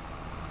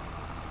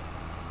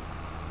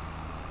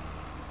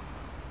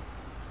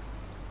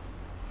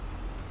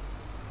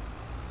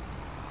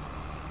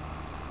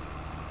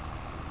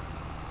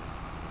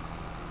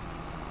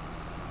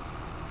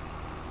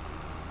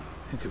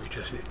 I think if we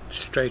just head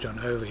straight on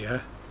over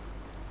here,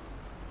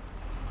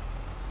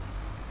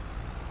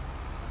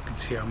 you can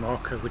see our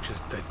marker, which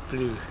is that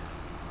blue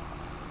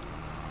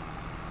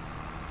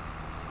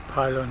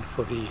pylon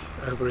for the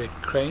overhead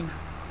crane.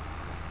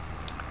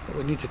 But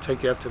we need to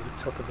take you up to the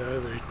top of the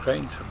overhead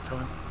crane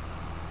sometime.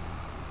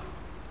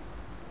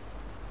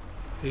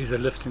 There's a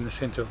lift in the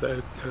center of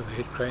the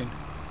overhead crane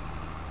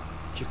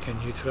that you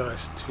can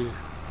utilize to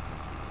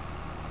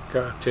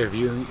go up to a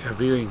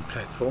viewing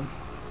platform.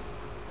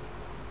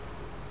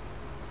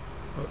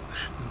 Oh,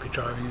 shouldn't be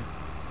driving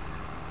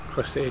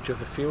across the edge of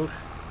the field.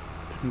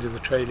 Didn't do the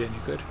trailer any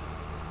good.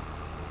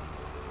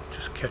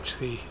 Just catch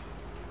on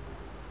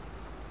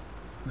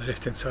the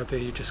left hand side there,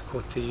 you just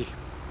caught the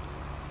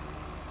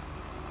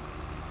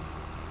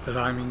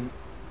liming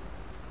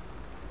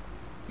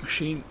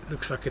machine.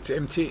 Looks like it's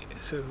empty,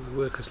 so the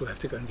workers will have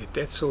to go and get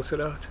that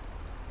sorted out.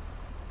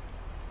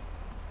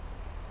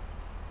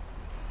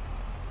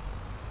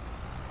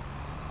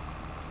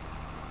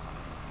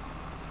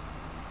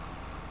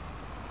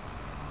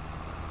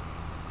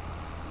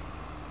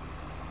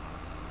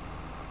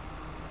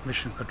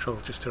 Mission control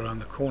just around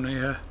the corner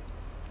here.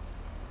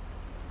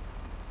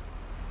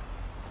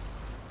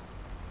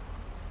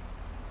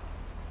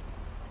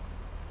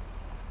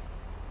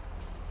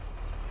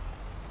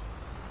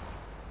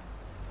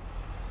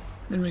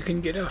 Then we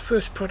can get our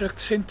first product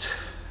sent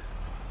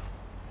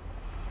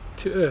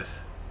to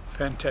Earth.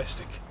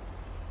 Fantastic.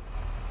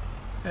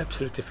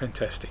 Absolutely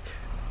fantastic.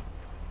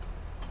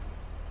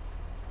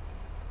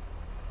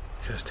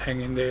 Just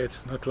hang in there,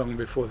 it's not long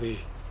before the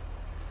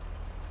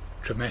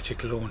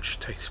dramatic launch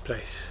takes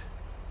place.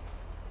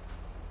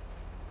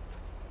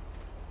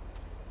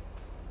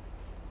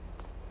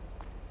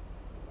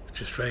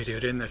 Just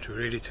radioed in that we're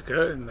ready to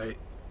go, and they're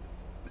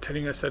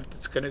telling us that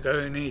it's going to go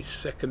any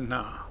second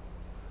now.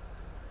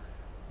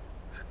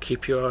 So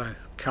keep your eye,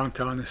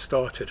 countdown has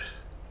started.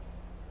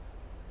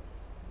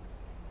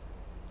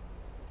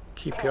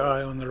 Keep your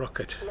eye on the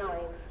rocket.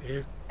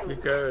 Here we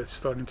go, it's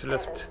starting to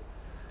lift.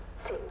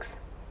 6,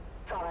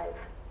 5,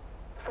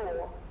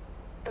 4,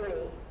 3.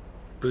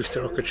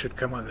 Booster rocket should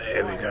come on.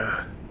 There we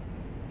go.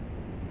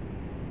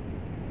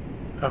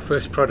 Our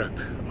first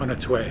product on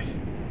its way.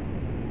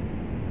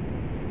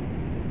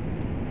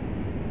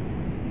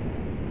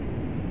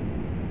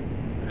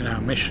 And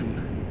our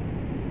mission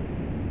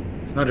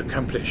is not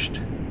accomplished,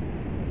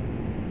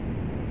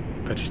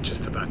 but it's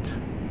just about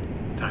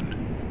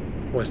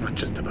done. Well, it's not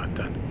just about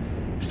done.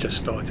 It's just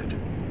started,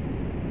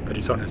 but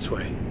it's on its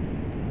way.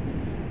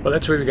 Well,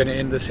 that's where we're going to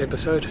end this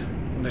episode,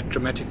 on that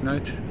dramatic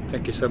note.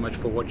 Thank you so much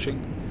for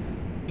watching.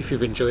 If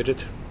you've enjoyed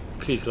it,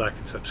 please like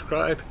and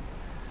subscribe.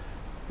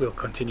 We'll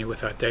continue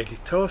with our daily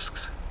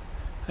tasks,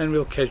 and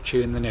we'll catch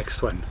you in the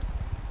next one.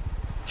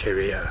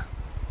 Cheerio.